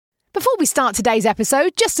we start today's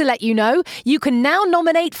episode, just to let you know, you can now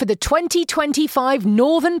nominate for the 2025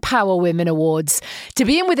 Northern Power Women Awards to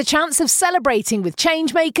be in with a chance of celebrating with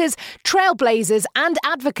changemakers, trailblazers and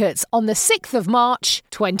advocates on the 6th of March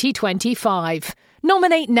 2025.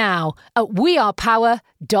 Nominate now at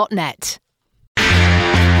wearepower.net.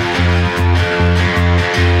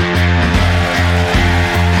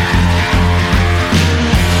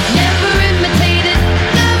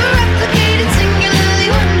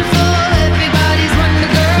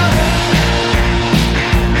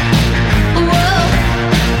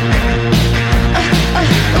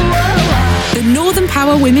 Northern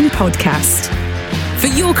Power Women podcast. For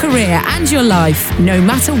your career and your life, no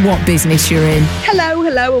matter what business you're in. Hello,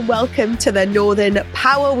 and welcome to the Northern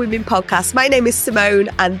Power Women podcast. My name is Simone,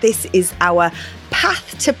 and this is our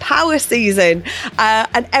Path to Power season.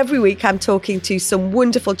 And every week I'm talking to some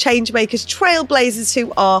wonderful change makers, trailblazers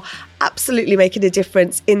who are absolutely making a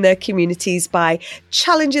difference in their communities by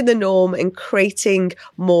challenging the norm and creating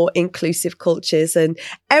more inclusive cultures. And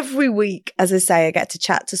every week, as I say, I get to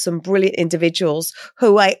chat to some brilliant individuals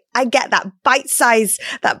who I get that bite-size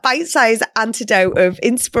antidote of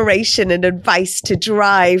inspiration and advice to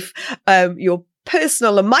drive your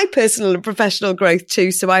personal and professional growth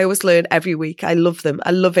too. So I always learn every week. I love them.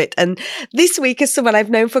 I love it. And this week is someone I've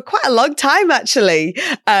known for quite a long time, actually.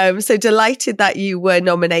 So delighted that you were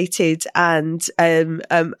nominated and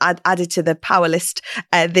added to the Power List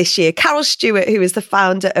this year. Carol Stewart, who is the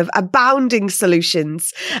founder of Abounding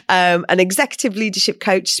Solutions, an executive leadership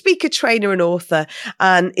coach, speaker, trainer and author.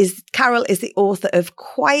 And Carol is the author of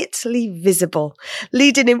Quietly Visible,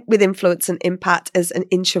 Leading with Influence and Impact as an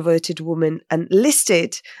Introverted Woman, and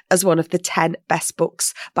listed as one of the 10 best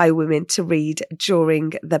books by women to read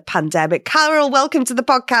during the pandemic. Carol, welcome to the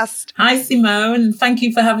podcast. Hi, Simone. Thank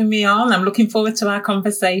you for having me on. I'm looking forward to our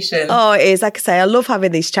conversation. Oh, it is. Like I say, I love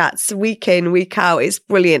having these chats week in, week out. It's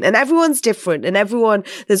brilliant. And everyone's different and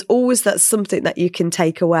there's always that something that you can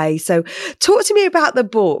take away. So talk to me about the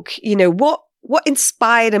book. You know, what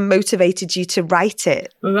inspired and motivated you to write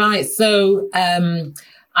it? Right. So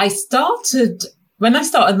when I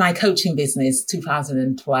started my coaching business,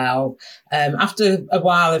 2012, after a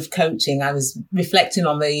while of coaching, I was reflecting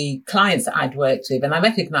on the clients that I'd worked with, and I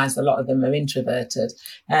recognized a lot of them are introverted.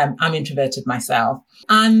 I'm introverted myself.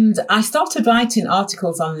 And I started writing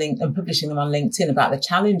articles on LinkedIn and publishing them on LinkedIn about the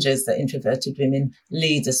challenges that introverted women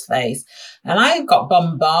leaders face. And I got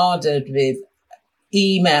bombarded with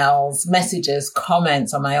emails, messages,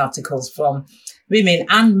 comments on my articles from women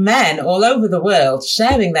and men all over the world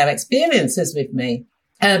sharing their experiences with me.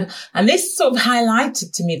 And this sort of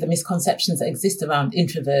highlighted to me the misconceptions that exist around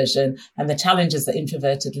introversion and the challenges that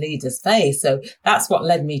introverted leaders face. So that's what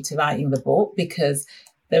led me to writing the book, because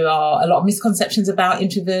there are a lot of misconceptions about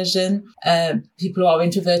introversion. People who are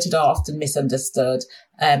introverted are often misunderstood.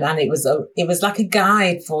 And it was like a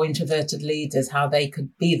guide for introverted leaders, how they could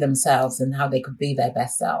be themselves and how they could be their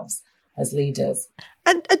best selves as leaders.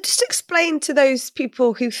 And just explain to those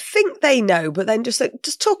people who think they know, but then just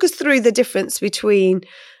talk us through the difference between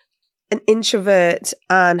an introvert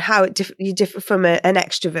and how you differ from an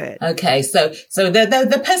extrovert. Okay, so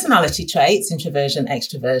the personality traits, introversion,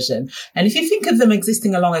 extroversion, and if you think of them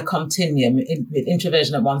existing along a continuum, with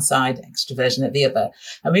introversion at one side, extroversion at the other,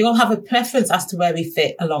 and we all have a preference as to where we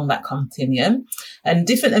fit along that continuum, and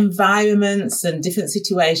different environments and different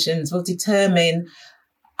situations will determine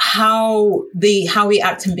how we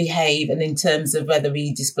act and behave, and in terms of whether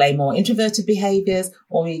we display more introverted behaviors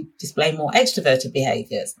or we display more extroverted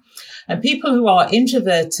behaviors. And people who are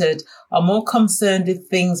introverted are more concerned with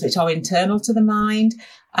things which are internal to the mind,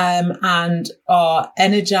 and are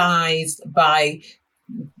energized by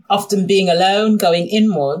often being alone, going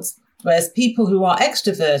inwards, whereas people who are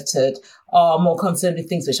extroverted are more concerned with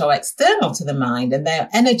things which are external to the mind, and they're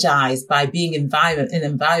energized by being in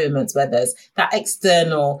environments where there's that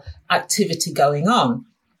external activity going on.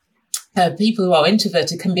 People who are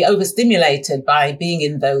introverted can be overstimulated by being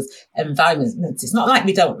in those environments. It's not like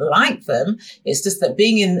we don't like them. It's just that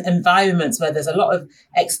being in environments where there's a lot of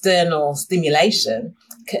external stimulation,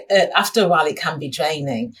 after a while it can be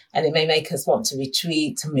draining, and it may make us want to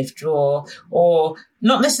retreat and withdraw, or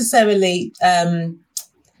not necessarily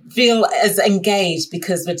feel as engaged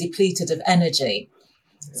because we're depleted of energy.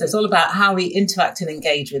 So it's all about how we interact and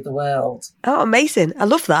engage with the world. Oh, amazing. I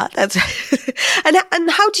love that. That's and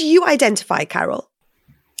how do you identify, Carol?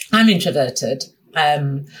 I'm introverted.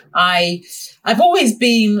 I've always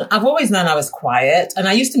known I was quiet, and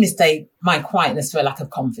I used to mistake my quietness for a lack of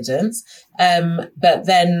confidence. But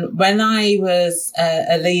then when I was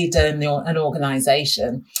a leader in an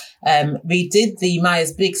organization, we did the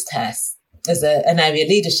Myers-Briggs test. an area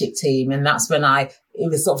leadership team. And that's when it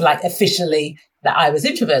was sort of like officially that I was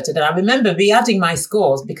introverted. And I remember re-adding my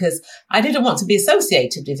scores because I didn't want to be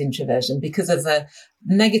associated with introversion because of the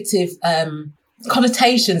negative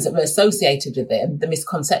connotations that were associated with it and the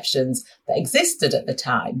misconceptions that existed at the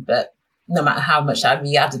time. But no matter how much I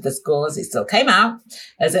re-added the scores, it still came out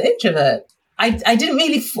as an introvert. I didn't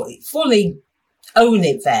really fully own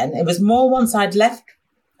it then. It was more once I'd left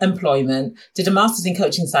employment, did a master's in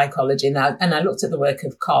coaching psychology, and I looked at the work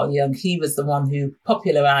of Carl Jung. He was the one who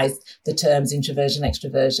popularized the terms introversion,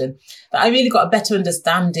 extroversion. But I really got a better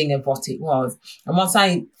understanding of what it was. And once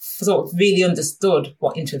I sort of really understood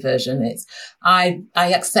what introversion is, I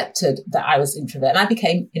accepted that I was introvert, and I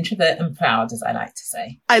became introvert and proud, as I like to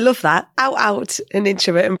say. I love that. Out and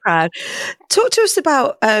introvert and proud. Talk to us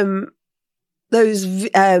about those,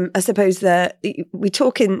 I suppose we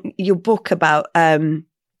talk in your book about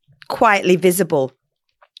quietly visible.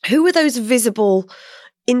 Who are those visible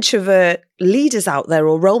introvert leaders out there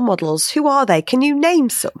or role models? Who are they? Can you name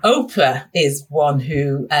some? Oprah is one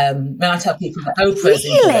who, when I tell people that Oprah is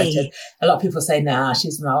introverted, a lot of people say, nah,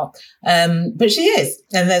 she's not. But she is.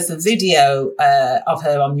 And there's a video of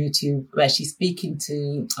her on YouTube where she's speaking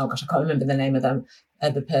to, I can't remember the name of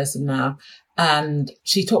the person now. And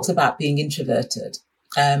she talks about being introverted.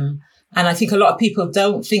 And I think a lot of people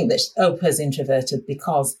don't think that Oprah's introverted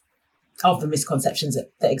because of the misconceptions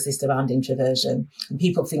that exist around introversion. And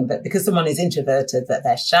people think that because someone is introverted, that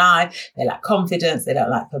they're shy, they lack confidence, they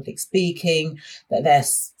don't like public speaking, that they're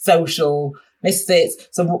social misfits.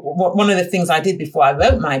 So one of the things I did before I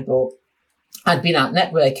wrote my book, I'd been out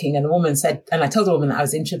networking and a woman said, and I told a woman that I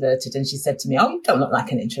was introverted, and she said to me, "Oh, you don't look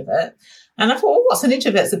like an introvert." And I thought, well, what's an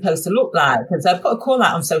introvert supposed to look like? Because I put a call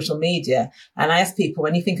out on social media and I asked people,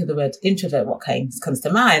 when you think of the word introvert, what comes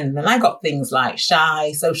to mind? And then I got things like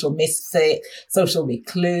shy, social misfit, social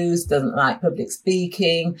recluse, doesn't like public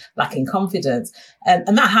speaking, lacking confidence.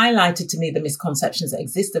 And that highlighted to me the misconceptions that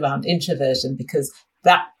exist around introversion, because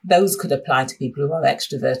those could apply to people who are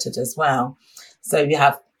extroverted as well. So you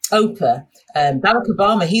have Oprah, Barack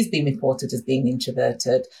Obama, he's been reported as being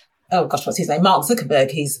introverted. Oh gosh, what's his name? Mark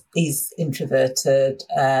Zuckerberg, he's introverted.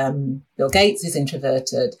 Bill Gates is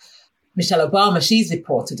introverted. Michelle Obama, she's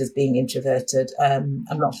reported as being introverted. I'm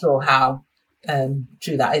not sure how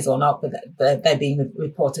true that is or not, but they're being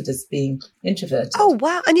reported as being introverted. Oh,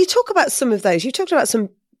 wow. And you talk about some of those. You talked about some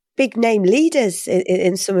big name leaders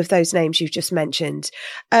in some of those names you've just mentioned.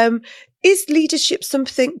 Is leadership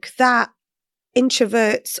something that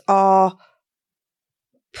introverts are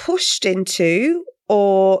pushed into,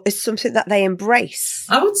 or is something that they embrace?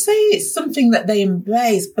 I would say it's something that they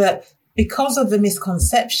embrace, but because of the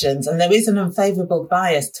misconceptions, and there is an unfavourable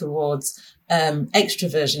bias towards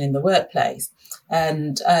extroversion in the workplace.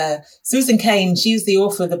 And Susan Cain, she's the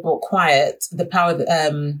author of the book Quiet, The Power of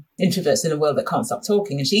Introverts in a World That Can't Stop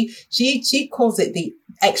Talking. And she calls it the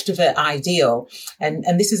extrovert ideal. And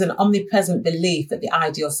this is an omnipresent belief that the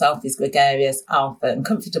ideal self is gregarious, alpha, and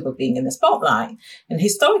comfortable being in the spotlight. And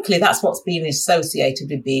historically, that's what's been associated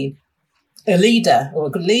with being a leader or a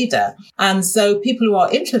good leader. And so people who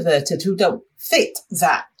are introverted, who don't fit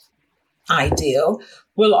that ideal,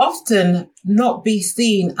 will often not be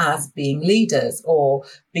seen as being leaders, or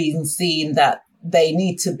being seen that they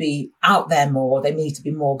need to be out there more, they need to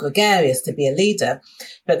be more gregarious to be a leader.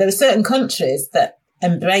 But there are certain countries that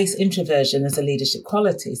embrace introversion as a leadership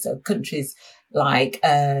quality. So countries like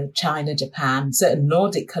China, Japan, certain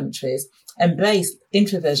Nordic countries embrace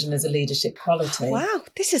introversion as a leadership quality. Wow,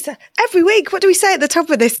 this is every week. What do we say at the top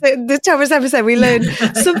of this? The top of this episode, we learn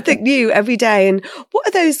something new every day. And what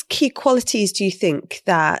are those key qualities, do you think,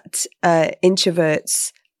 that introvert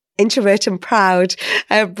and proud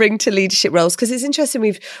bring to leadership roles? Because it's interesting.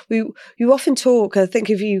 We often talk. I think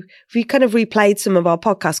if you kind of replayed some of our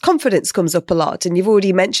podcasts, confidence comes up a lot, and you've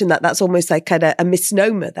already mentioned that. That's almost like kind of a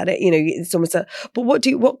misnomer. That it's almost a. But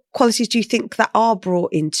what qualities do you think that are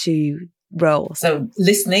brought into role? So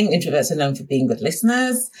listening, introverts are known for being good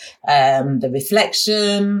listeners, the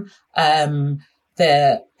reflection,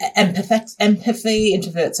 the empathy,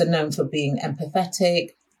 introverts are known for being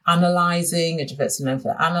empathetic, analysing, introverts are known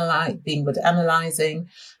for being good at analysing.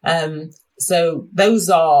 So those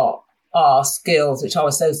are skills which are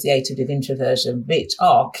associated with introversion, which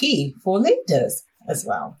are key for leaders as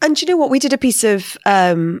well. And you know what? We did a piece of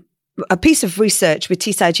research with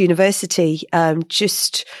Teesside University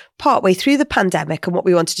just partway through the pandemic, and what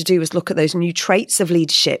we wanted to do was look at those new traits of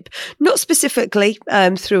leadership, not specifically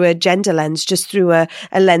through a gender lens, just through a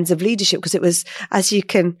lens of leadership, because it was, as we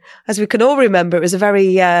can all remember, it was a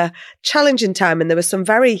very challenging time, and there were some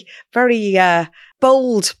very, very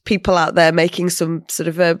bold people out there making some sort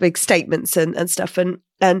of big statements and stuff.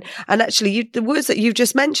 And actually, the words that you've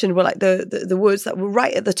just mentioned were like the words that were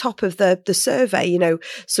right at the top of the survey, you know,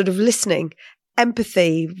 sort of listening,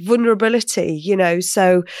 empathy, vulnerability, you know.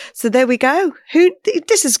 So there we go.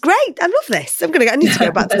 This is great. I love this. I need to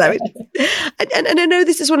go back to that. And I know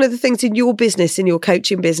this is one of the things in your business, in your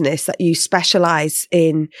coaching business, that you specialize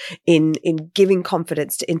in giving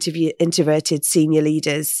confidence to introverted senior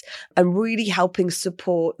leaders and really helping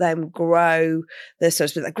support them grow their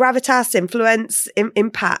sort of gravitas, influence,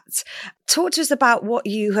 impact. Talk to us about what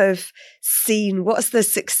you have seen. What's the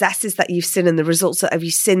successes that you've seen and the results that have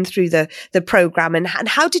you seen through the program, and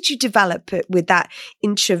how did you develop it with that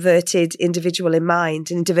introverted individual in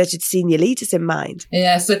mind and introverted senior leaders in mind?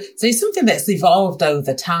 Yeah, so it's something that's evolved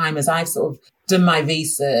over time as I've sort of done my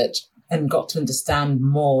research and got to understand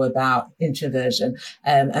more about introversion.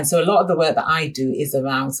 And so a lot of the work that I do is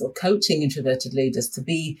around sort of coaching introverted leaders to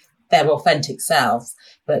be their authentic selves,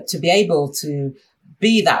 but to be able to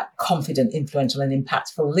be that confident, influential and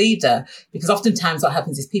impactful leader. Because oftentimes what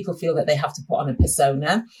happens is people feel that they have to put on a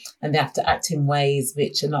persona and they have to act in ways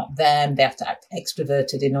which are not them. They have to act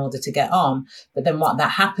extroverted in order to get on. But then what that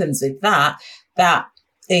happens with that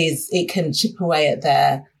is it can chip away at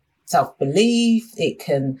their self-belief. It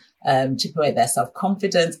can chip away at their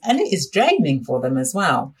self-confidence, and it is draining for them as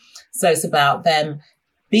well. So it's about them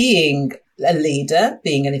being a leader,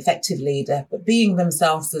 being an effective leader, but being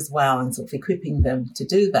themselves as well and sort of equipping them to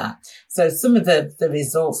do that. So some of the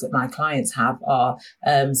results that my clients have are,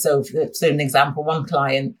 so an example, one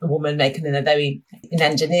client, a woman making in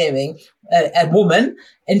engineering, a woman,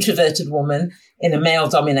 introverted woman in a male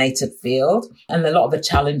dominated field, and a lot of the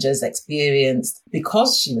challenges experienced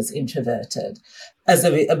because she was introverted. As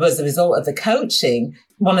a result of the coaching,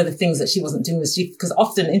 one of the things that she wasn't doing was because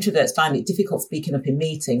often introverts find it difficult speaking up in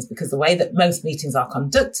meetings because the way that most meetings are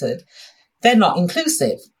conducted, they're not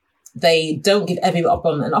inclusive. They don't give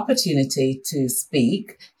everyone an opportunity to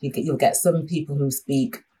speak. You'll get some people who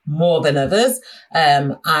speak more than others.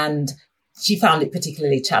 And she found it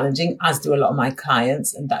particularly challenging, as do a lot of my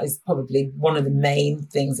clients. And that is probably one of the main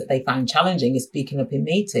things that they find challenging is speaking up in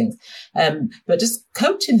meetings. But just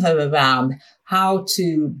coaching her around how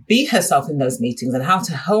to be herself in those meetings and how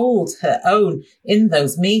to hold her own in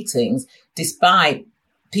those meetings, despite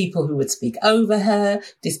people who would speak over her,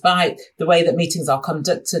 despite the way that meetings are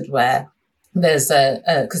conducted, where there's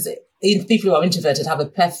because people who are introverted have a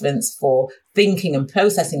preference for thinking and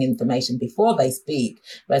processing information before they speak,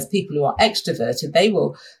 whereas people who are extroverted, they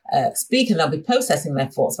will speak and they'll be processing their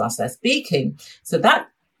thoughts whilst they're speaking. So that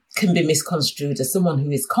can be misconstrued as someone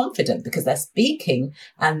who is confident because they're speaking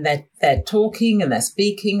and they're talking and they're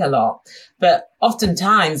speaking a lot. But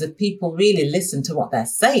oftentimes, if people really listen to what they're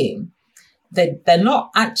saying, they're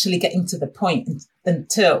not actually getting to the point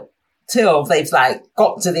until they've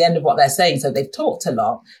got to the end of what they're saying. So they've talked a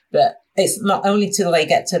lot, but it's not only till they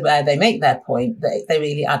get to where they make their point that they're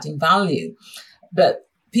really adding value. But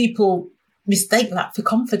people mistake that for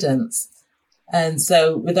confidence. And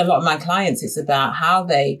so with a lot of my clients, it's about how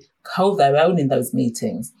they hold their own in those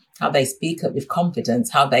meetings, how they speak up with confidence,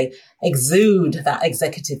 how they exude that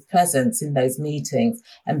executive presence in those meetings,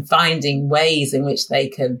 and finding ways in which they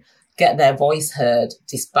can get their voice heard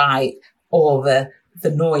despite all the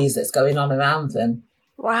noise that's going on around them.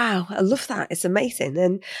 Wow, I love that. It's amazing.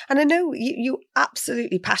 And I know you're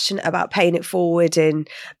absolutely passionate about paying it forward and,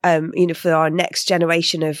 for our next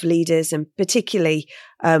generation of leaders, and particularly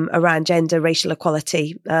around gender, racial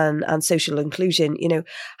equality and social inclusion.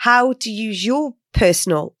 How do you use your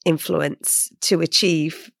personal influence to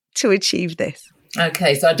achieve this?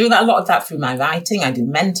 Okay, so I do a lot of that through my writing. I do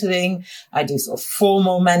mentoring. I do sort of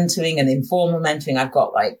formal mentoring and informal mentoring. I've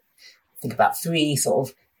got I think about 3 sort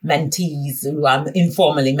of mentees who I'm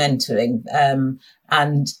informally mentoring.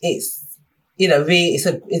 And it's, really,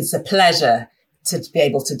 it's a pleasure to be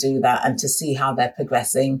able to do that and to see how they're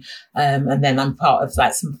progressing. And then I'm part of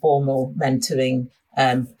some formal mentoring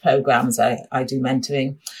programs. I do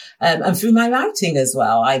mentoring. And through my writing as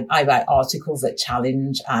well, I write articles that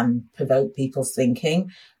challenge and provoke people's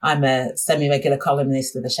thinking. I'm a semi-regular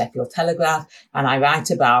columnist with the Sheffield Telegraph, and I write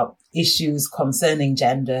about issues concerning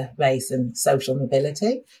gender, race and social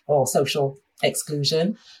mobility or social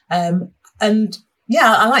exclusion. And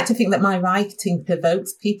I like to think that my writing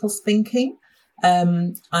provokes people's thinking,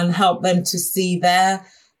 and help them to see their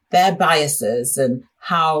biases and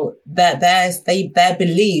how their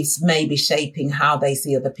beliefs may be shaping how they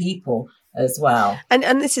see other people as well. And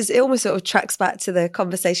it almost sort of tracks back to the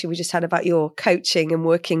conversation we just had about your coaching and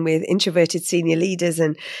working with introverted senior leaders,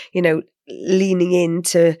 and, leaning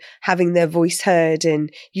into having their voice heard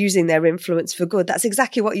and using their influence for good. That's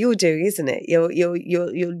exactly what you're doing, isn't it? You're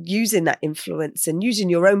using that influence and using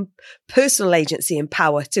your own personal agency and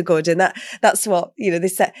power to good. And that's what,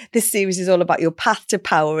 this series is all about, your path to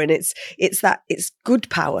power. And it's good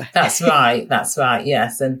power. That's right.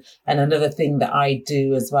 Yes. And another thing that I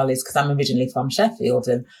do as well is, because I'm originally from Sheffield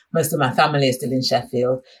and most of my family is still in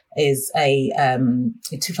Sheffield, is in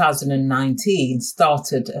 2019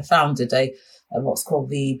 founded what's called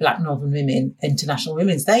the Black Northern Women International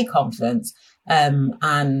Women's Day Conference.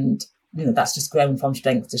 And, that's just grown from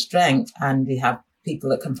strength to strength. And we have people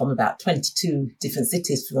that come from about 22 different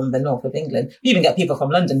cities from the north of England. We even get people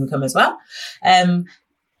from London who come as well. And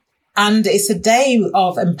it's a day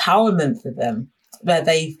of empowerment for them, where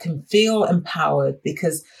they can feel empowered,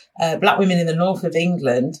 because Black women in the north of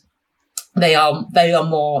England, they are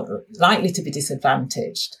more likely to be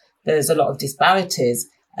disadvantaged. There's a lot of disparities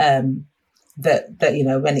that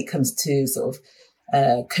when it comes to sort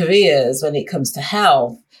of careers, when it comes to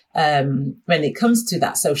health, when it comes to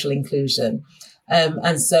that social inclusion.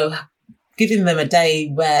 And so giving them a day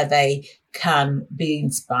where they can be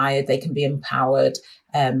inspired, they can be empowered,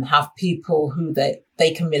 have people who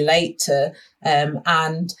they can relate to,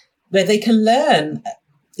 and where they can learn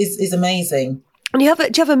is amazing. And do you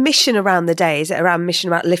have a mission around the day? Is it around mission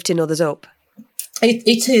about lifting others up?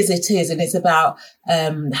 It is. And it's about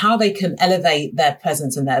how they can elevate their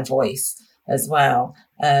presence and their voice as well,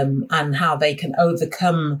 and how they can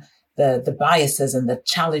overcome the biases and the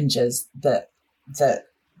challenges that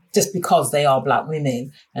just because they are Black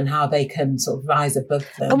women, and how they can sort of rise above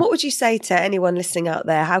them. And what would you say to anyone listening out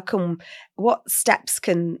there? What steps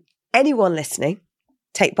can anyone listening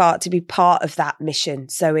take part to be part of that mission?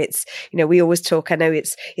 So it's, we always talk, I know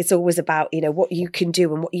it's always about, what you can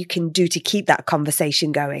do and what you can do to keep that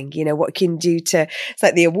conversation going, what you can do it's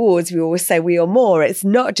like the awards, we always say we are more. It's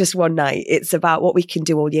not just one night. It's about what we can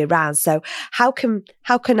do all year round. So how can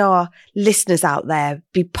our listeners out there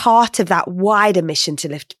be part of that wider mission to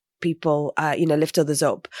lift people, lift others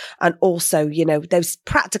up, and also, those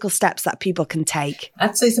practical steps that people can take?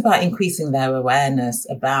 I'd say it's about increasing their awareness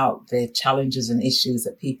about the challenges and issues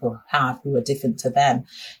that people have who are different to them,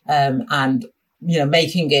 and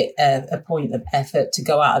making it a point of effort to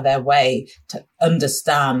go out of their way to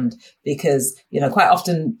understand, because quite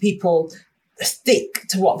often people stick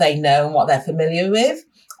to what they know and what they're familiar with.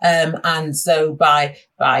 And so by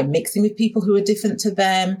mixing with people who are different to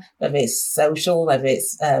them, whether it's social, whether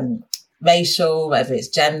it's racial, whether it's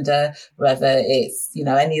gender, whether it's,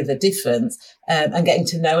 any of the difference, and getting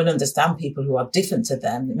to know and understand people who are different to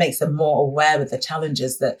them, it makes them more aware of the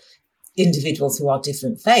challenges that individuals who are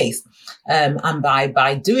different face. And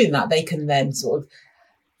by doing that, they can then sort of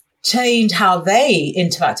change how they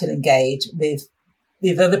interact and engage with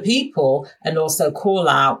other people, and also call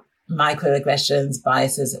out microaggressions,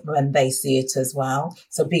 biases when they see it as well.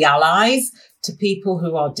 So be allies to people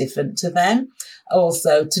who are different to them.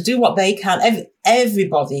 Also to do what they can.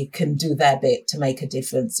 Everybody can do their bit to make a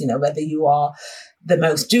difference. Whether you are the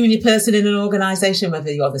most junior person in an organization, whether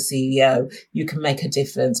you're the CEO, you can make a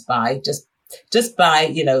difference by just by,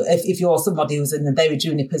 if you're somebody who's in a very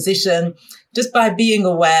junior position, just by being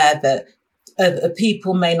aware that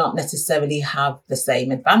people may not necessarily have the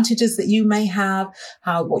same advantages that you may have,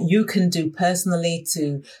 what you can do personally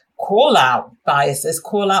to call out biases,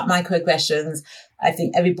 call out microaggressions. I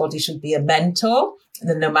think everybody should be a mentor. And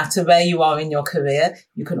then no matter where you are in your career,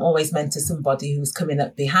 you can always mentor somebody who's coming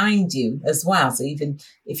up behind you as well. So even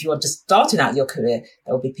if you're just starting out your career,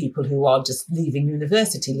 there will be people who are just leaving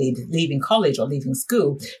university, leaving college or leaving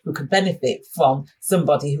school, who could benefit from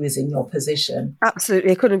somebody who is in your position. Absolutely.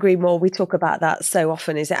 I couldn't agree more. We talk about that so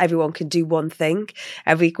often, is that everyone can do one thing.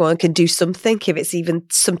 Everyone can do something. If it's even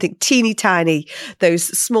something teeny tiny, those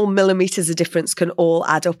small millimeters of difference can all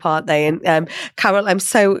add up, aren't they? And Carol, I'm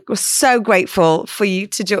so grateful for you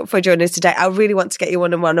for joining us today. I really want to get you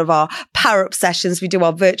on one of our Power Up sessions. We do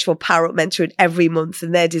our virtual Power Up mentoring every month,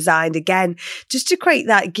 and they're designed again just to create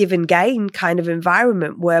that give and gain kind of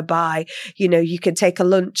environment whereby, you can take a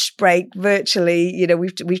lunch break virtually.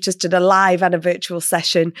 We've just done a live and a virtual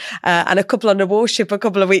session and a couple on a worship a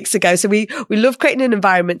couple of weeks ago. So we love creating an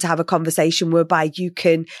environment to have a conversation whereby you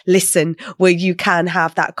can listen, where you can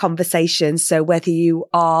have that conversation. So whether you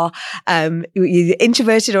are you're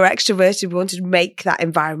introverted or extroverted, we want to make make that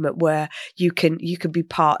environment where you can be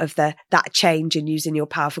part of that change and using your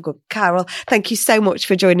power for good. Carol, thank you so much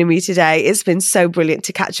for joining me today. It's been so brilliant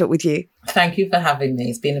to catch up with you. Thank you for having me.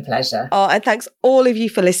 It's been a pleasure. Oh, and thanks all of you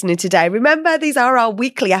for listening today. Remember, these are our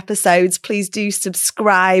weekly episodes. Please do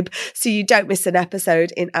subscribe so you don't miss an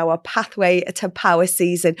episode in our Pathway to Power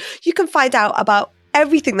season. You can find out about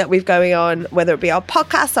everything that we've going on, whether it be our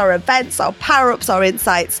podcasts, our events, our power-ups, our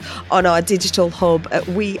insights on our digital hub at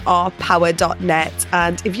wearepower.net.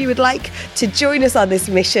 And if you would like to join us on this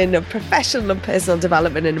mission of professional and personal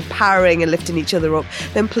development and empowering and lifting each other up,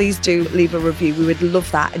 then please do leave a review. We would love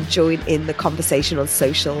that, and join in the conversation on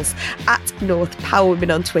socials at North Power Women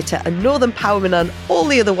on Twitter and Northern Power Women on all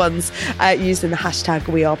the other ones using the hashtag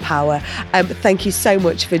WeArePower. Thank you so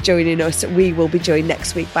much for joining us. We will be joined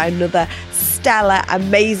next week by another stellar,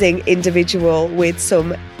 amazing individual with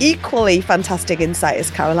some equally fantastic insight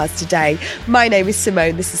as Carol has today. My name is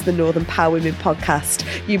Simone. This is the Northern Power Women podcast.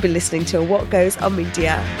 You've been listening to a What Goes On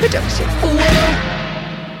Media production.